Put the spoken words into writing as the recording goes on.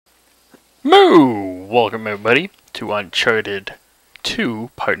Moo! Welcome everybody to Uncharted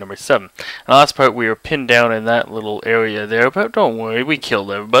 2, part number 7. In the last part we were pinned down in that little area there, but don't worry, we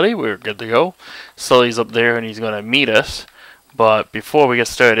killed everybody, we're good to go. Sully's up there and he's going to meet us, but before we get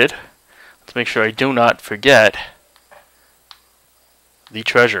started, let's make sure I do not forget the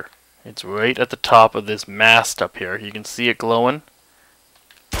treasure. It's right at the top of this mast up here. You can see it glowing.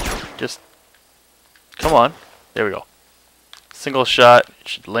 Just, come on, there we go. Single shot, it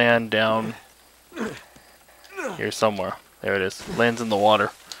should land down here somewhere. There it is. Lands in the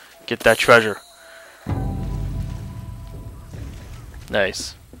water. Get that treasure.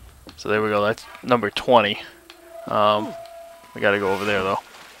 Nice. So there we go. That's number 20. We gotta go over there though,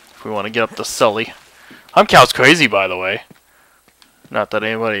 if we want to get up to Sully. I'm Cal's crazy, by the way. Not that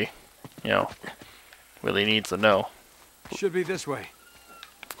anybody, really needs to know. Should be this way.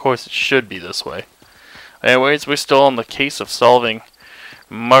 Of course, it should be this way. Anyways, we're still on the case of solving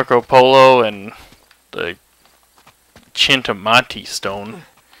Marco Polo and the Chintamonte stone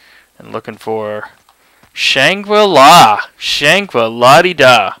and looking for Shangri-La.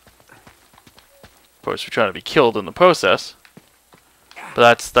 Shangri-La-di-da. Of course, we're trying to be killed in the process,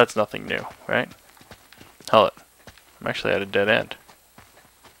 but that's nothing new, right? Hell it. I'm actually at a dead end.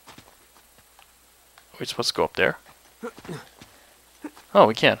 Are we supposed to go up there? Oh,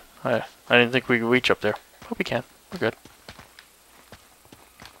 we can. I didn't think we could reach up there. But we can. We're good.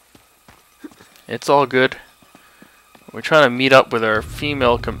 It's all good. We're trying to meet up with our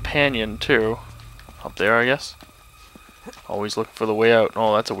female companion, too. Up there, I guess. Always looking for the way out.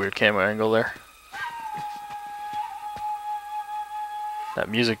 Oh, that's a weird camera angle there. That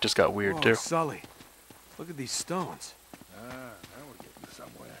music just got weird, too. Sully, look at these stones. Now we're getting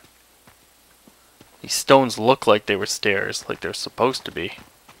somewhere. These stones look like they were stairs, like they're supposed to be.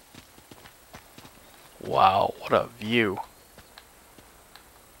 Wow, what a view.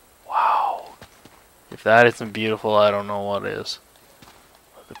 Wow. If that isn't beautiful, I don't know what is.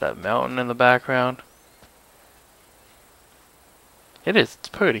 Look at that mountain in the background. It is, it's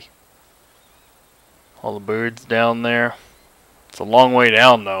pretty. All the birds down there. It's a long way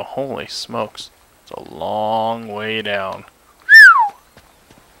down though, holy smokes. It's a long way down.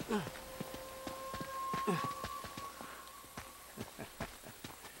 Would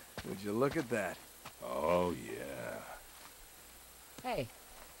you look at that? Oh, yeah. Hey.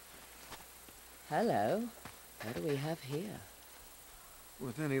 Hello. What do we have here?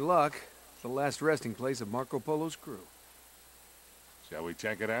 With any luck, it's the last resting place of Marco Polo's crew. Shall we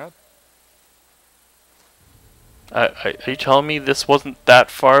check it out? Are you telling me this wasn't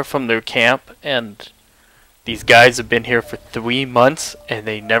that far from their camp and these guys have been here for 3 months and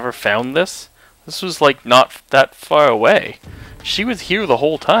they never found this? This was like not that far away. She was here the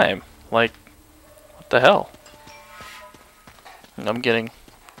whole time. Like, what the hell? And I'm getting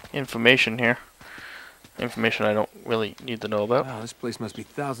information here. Information I don't really need to know about. Wow, this place must be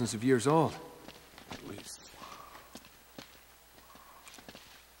thousands of years old. At least.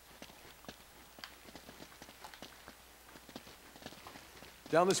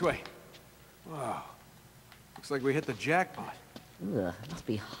 Down this way. Wow. Looks like we hit the jackpot. Ugh, there must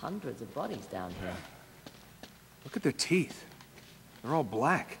be hundreds of bodies down here. Look at their teeth. They're all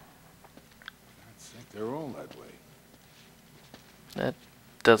black. I think they're all that way. That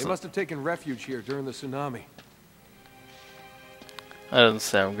They doesn't must have taken refuge here during the tsunami. that doesn't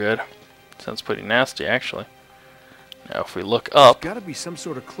sound good. Sounds pretty nasty actually. Now if we look up, There's gotta be some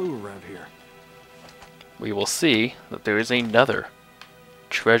sort of clue around here. we will see that there is another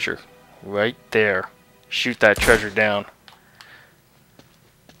treasure right there. Shoot that treasure down.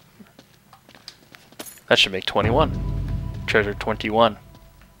 That should make 21. Treasure 21.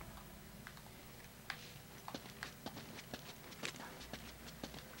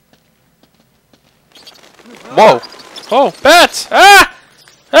 Whoa! Oh, bats! Ah!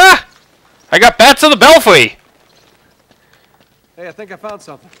 Ah! I got bats in the belfry! Hey, I think I found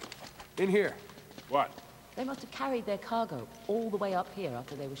something. In here. What? They must have carried their cargo all the way up here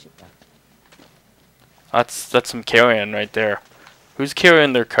after they were shipwrecked. That's some carrion right there. Who's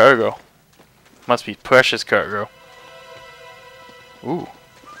carrying their cargo? Must be precious cargo. Ooh,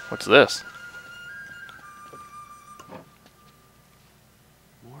 what's this?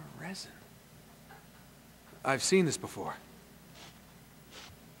 More resin. I've seen this before.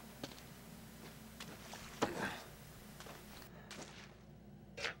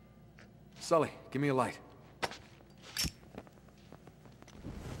 Sully, give me a light.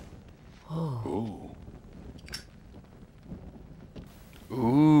 Ooh.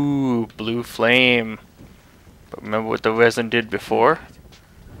 Ooh, blue flame. But remember what the resin did before?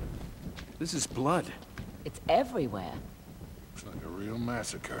 This is blood. It's everywhere. Looks like a real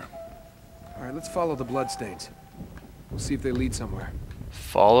massacre. Alright, let's follow the bloodstains. We'll see if they lead somewhere.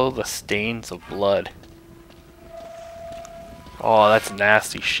 Follow the stains of blood. Oh, that's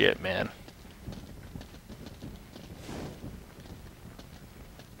nasty shit, man.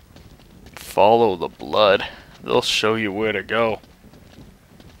 Follow the blood. They'll show you where to go.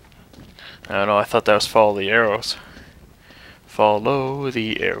 I don't know, I thought that was follow the arrows. Follow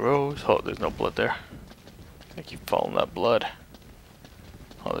the arrows. Oh, there's no blood there. I keep following that blood.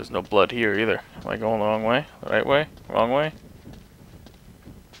 Oh, there's no blood here either. Am I going the wrong way? The right way? Wrong way?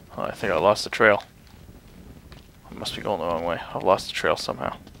 Oh, I think I lost the trail. I must be going the wrong way. I've lost the trail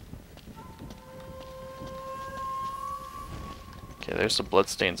somehow. Okay, there's the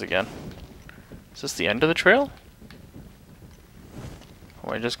bloodstains again. Is this the end of the trail?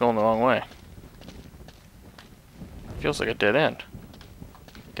 Or am I just going the wrong way? Feels like a dead end.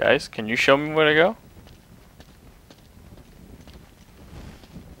 Guys, can you show me where to go?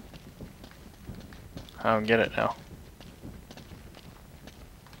 I don't get it now.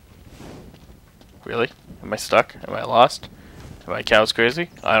 Really? Am I stuck? Am I lost? Am I cows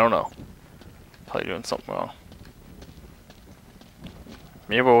crazy? I don't know. Probably doing something wrong.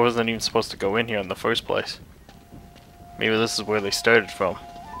 Maybe I wasn't even supposed to go in here in the first place. Maybe this is where they started from.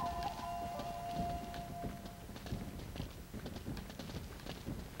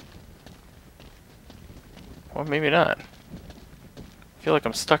 Or maybe not. I feel like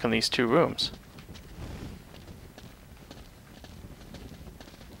I'm stuck in these two rooms.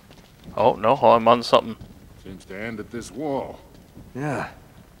 Oh, no, I'm on something. Seems to end at this wall. Yeah,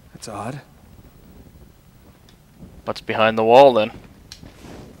 that's odd. What's behind the wall, then?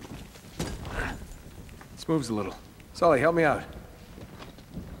 This moves a little. Sully, help me out. Here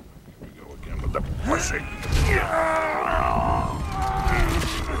we go again with the pushing. I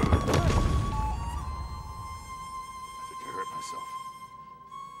hurt myself.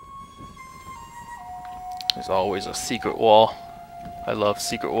 There's always a secret wall. I love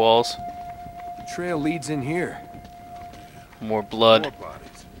secret walls. The trail leads in here. More blood. More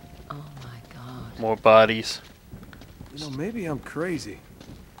bodies. Oh my god. More bodies. You know, maybe I'm crazy,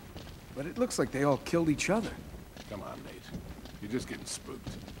 but it looks like they all killed each other. Come on, Nate. You're just getting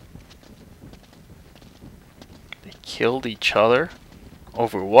spooked. They killed each other?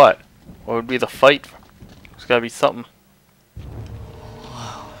 Over what? What would be the fight? There's gotta be something.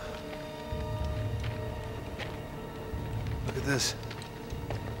 Look at this.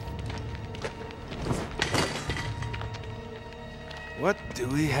 What do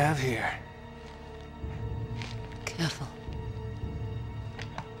we have here? Careful.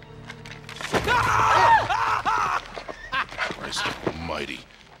 Christ almighty.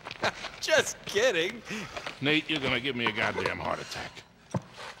 Just kidding. Nate, you're gonna give me a goddamn heart attack.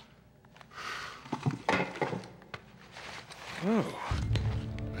 Oh.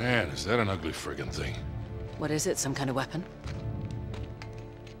 Man, is that an ugly friggin' thing? What is it? Some kind of weapon?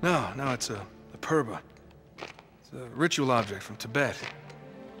 No, it's a purba. It's a ritual object from Tibet.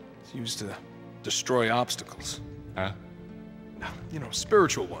 It's used to destroy obstacles. Huh? You know,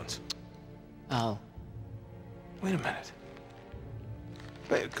 spiritual ones. Oh. Wait a minute.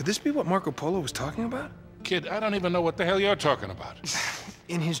 Wait, could this be what Marco Polo was talking about? Kid, I don't even know what the hell you're talking about.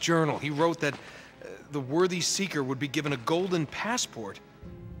 In his journal, he wrote that the worthy seeker would be given a golden passport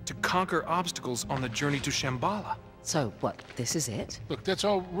to conquer obstacles on the journey to Shambhala. So, what, this is it? Look, that's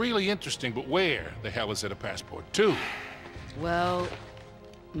all really interesting, but where the hell is it a passport to? Well,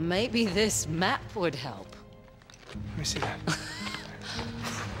 maybe this map would help. Let me see that.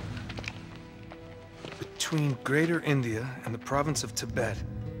 Between Greater India and the province of Tibet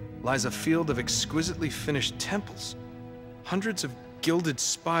lies a field of exquisitely finished temples. Hundreds of gilded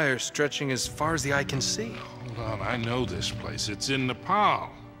spires stretching as far as the eye can see. Hold on, I know this place. It's in Nepal.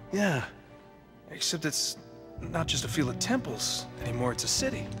 Yeah, except it's not just a field of temples anymore, it's a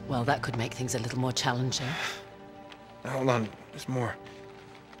city. Well, that could make things a little more challenging. Now, hold on, there's more.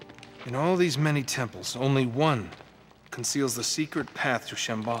 In all these many temples, only one conceals the secret path to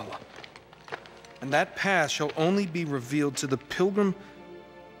Shambhala. And that path shall only be revealed to the pilgrim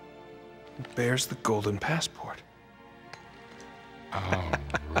who bears the golden passport. All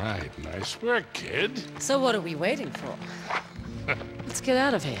right, nice work, kid. So what are we waiting for? Let's get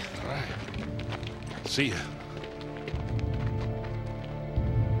out of here. All right. See ya.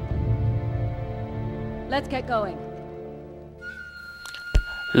 Let's get going.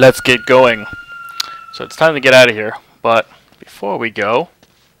 Let's get going. So it's time to get out of here. But before we go,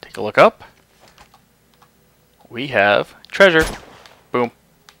 take a look up. We have treasure. Boom.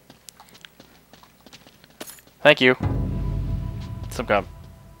 Thank you. Some kind of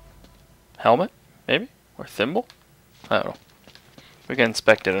helmet, maybe? Or thimble? I don't know. We can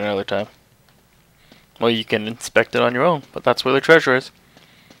inspect it another time. Well, you can inspect it on your own, but that's where the treasure is.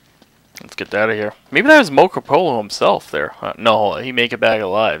 Let's get out of here. Maybe that was Marco Polo himself there. No, he made it back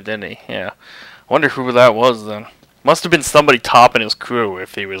alive, didn't he? Yeah. I wonder who that was then. Must have been somebody topping his crew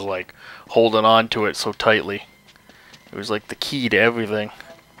if he was like holding on to it so tightly. It was like the key to everything.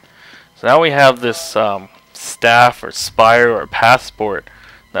 So now we have this staff or spire or passport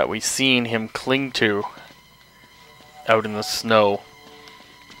that we've seen him cling to out in the snow.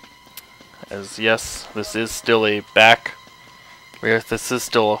 As yes, this is still a back. This is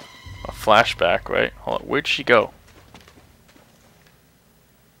still a flashback, right? Hold on, where'd she go?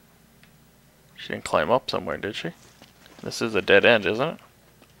 She didn't climb up somewhere, did she? This is a dead end, isn't it?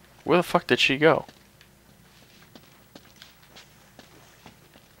 Where the fuck did she go?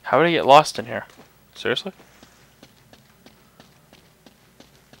 How did I get lost in here? Seriously?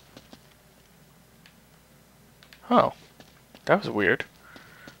 Oh, that was weird.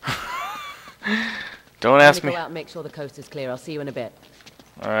 Don't ask me. Go out and make sure the coast is clear. I'll see you in a bit.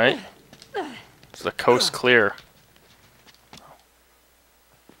 All right. Is the coast clear?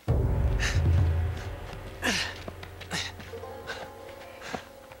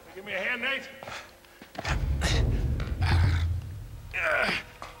 Give me a hand, Nate.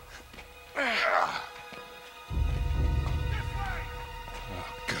 Oh,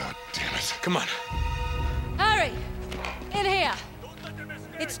 God damn it. Come on. Harry! In here!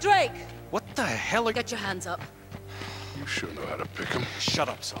 It's Drake! What the hell are... Get your hands up. You sure know how to pick 'em. Shut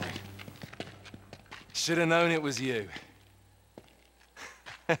up, Sully. Should have known it was you.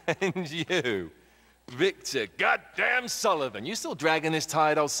 And you, Victor goddamn Sullivan. You still dragging this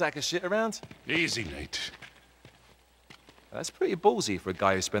tired old sack of shit around? Easy, Nate. That's pretty ballsy for a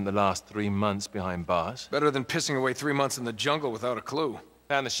guy who spent the last 3 months behind bars. Better than pissing away 3 months in the jungle without a clue.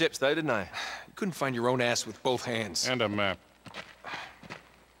 Found the ships though, didn't I? You couldn't find your own ass with both hands. And a map.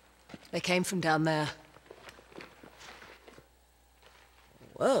 They came from down there.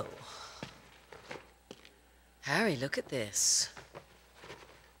 Whoa. Harry, look at this.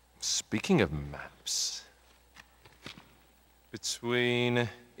 Speaking of maps, between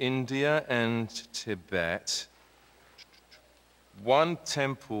India and Tibet, one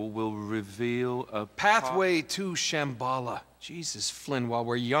temple will reveal a Pathway to Shambhala. Jesus, Flynn, while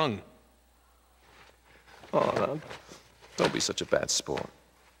we're young. Oh, no. Don't be such a bad sport.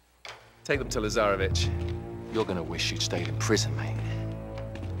 Take them to Lazarevich. You're gonna wish you'd stayed in prison, mate.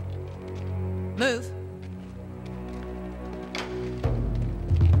 Move.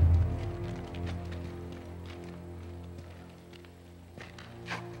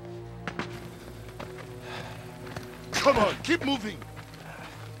 Come on, keep moving.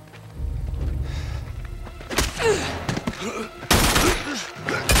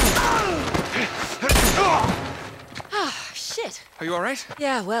 Shit. Are you all right?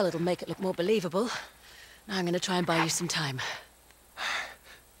 Yeah, well, it'll make it look more believable. Now I'm gonna try and buy you some time.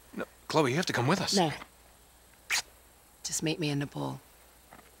 No, Chloe, you have to come with us. No. Just meet me in Nepal.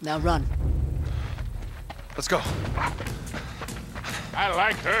 Now run. Let's go. I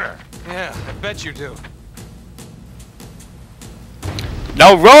like her. Yeah, I bet you do.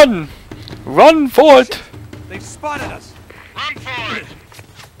 Now run! Run for it! They've spotted us. Run for it.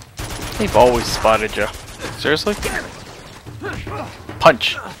 They've always spotted you. Seriously?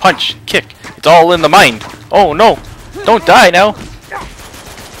 Punch, punch, kick. It's all in the mind. Oh no! Don't die now!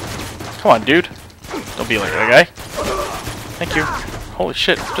 Come on, dude. Don't be like that guy. Thank you. Holy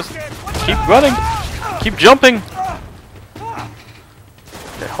shit. Just keep running. Keep jumping.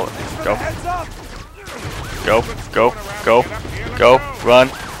 Okay, hold on. Go. Go, go, go, go. Run,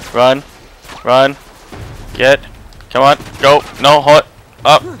 run, run. Get. Come on. Go. No, hold.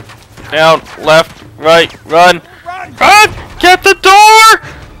 Up. Down. Left. Right. Run. Run! Get the door!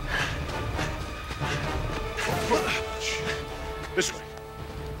 This way.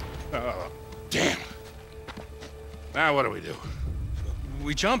 Oh, damn. Now what do we do?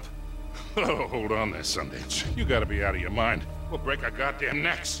 We jump. Oh, hold on there, Sundance. You gotta be out of your mind. We'll break our goddamn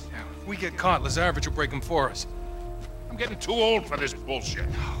necks. If we get caught, Lazarevich will break them for us. I'm getting too old for this bullshit.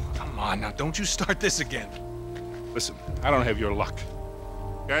 Come on, now don't you start this again. Listen, I don't have your luck.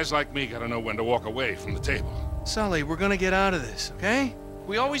 Guys like me gotta know when to walk away from the table. Sully, we're gonna get out of this, okay?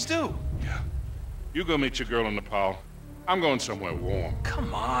 We always do. Yeah. You go meet your girl in Nepal. I'm going somewhere warm.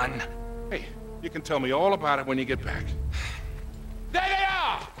 Come on. Hey, you can tell me all about it when you get back. There they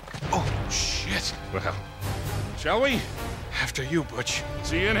are! Oh, shit. Well, shall we? After you, Butch.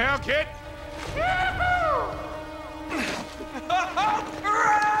 See you in hell, kid!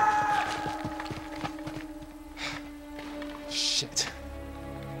 Shit.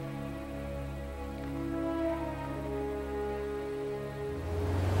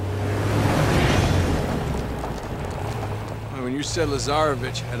 you said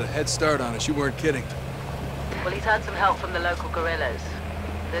Lazarevich had a head start on us, you weren't kidding. Well, he's had some help from the local guerrillas.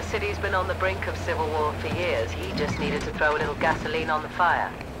 The city's been on the brink of civil war for years. He just needed to throw a little gasoline on the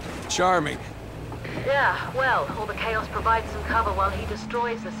fire. Charming. Yeah, well, all the chaos provides some cover while he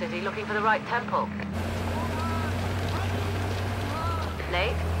destroys the city looking for the right temple.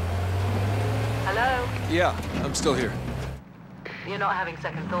 Nate? Hello? Yeah, I'm still here. You're not having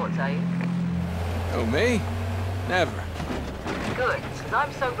second thoughts, are you? Oh, me? Never. Good, because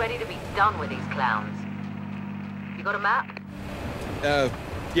I'm so ready to be done with these clowns. You got a map?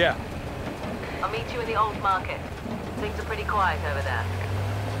 Yeah. I'll meet you in the old market. Things are pretty quiet over there.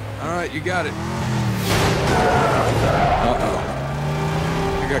 All right, you got it. Uh-oh.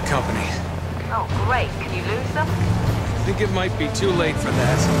 I got company. Oh, great. Can you lose them? I think it might be too late for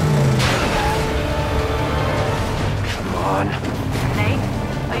that. Come on. Nate,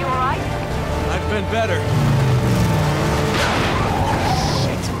 are you alright? I've been better.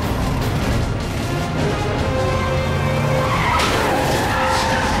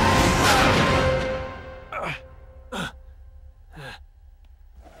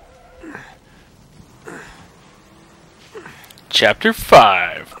 Chapter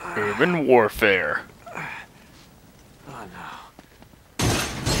 5, Urban Warfare.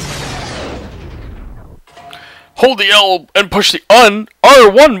 Hold the L and push the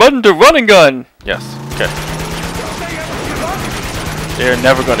R1 button to run and gun. Yes, okay. They're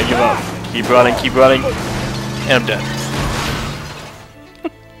never gonna give up. Keep running, and I'm dead.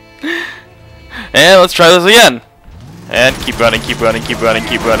 And let's try this again. And keep running. Oh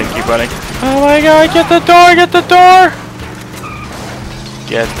my god, get the door! Get the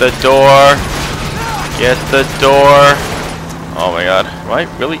door! Oh my god, am I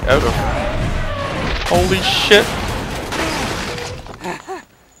really out of... Holy shit.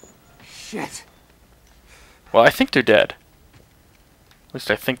 Shit. Well, I think they're dead. At least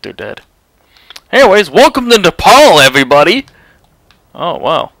I think they're dead. Anyways, welcome to Nepal, everybody! Oh,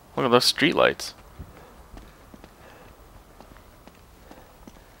 wow. Look at those streetlights.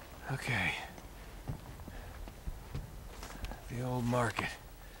 Okay. The old market.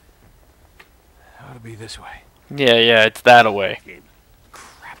 Ought to be this way. Yeah, it's that away.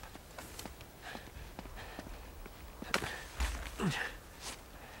 Crap.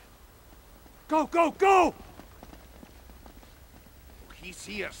 Go! He's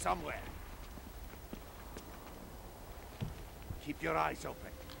here somewhere. Keep your eyes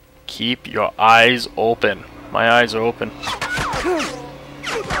open. Keep your eyes open. My eyes are open.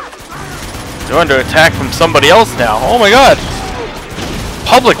 They're under attack from somebody else now. Oh my god!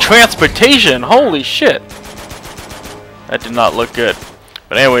 Public transportation! Holy shit! That did not look good.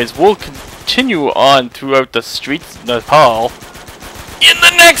 But anyways, we'll continue on throughout the streets of Nepal in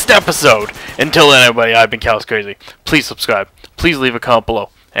the next episode! Until then, everybody, I've been Callus Crazy. Please subscribe. Please leave a comment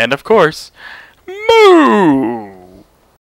below. And of course, moo!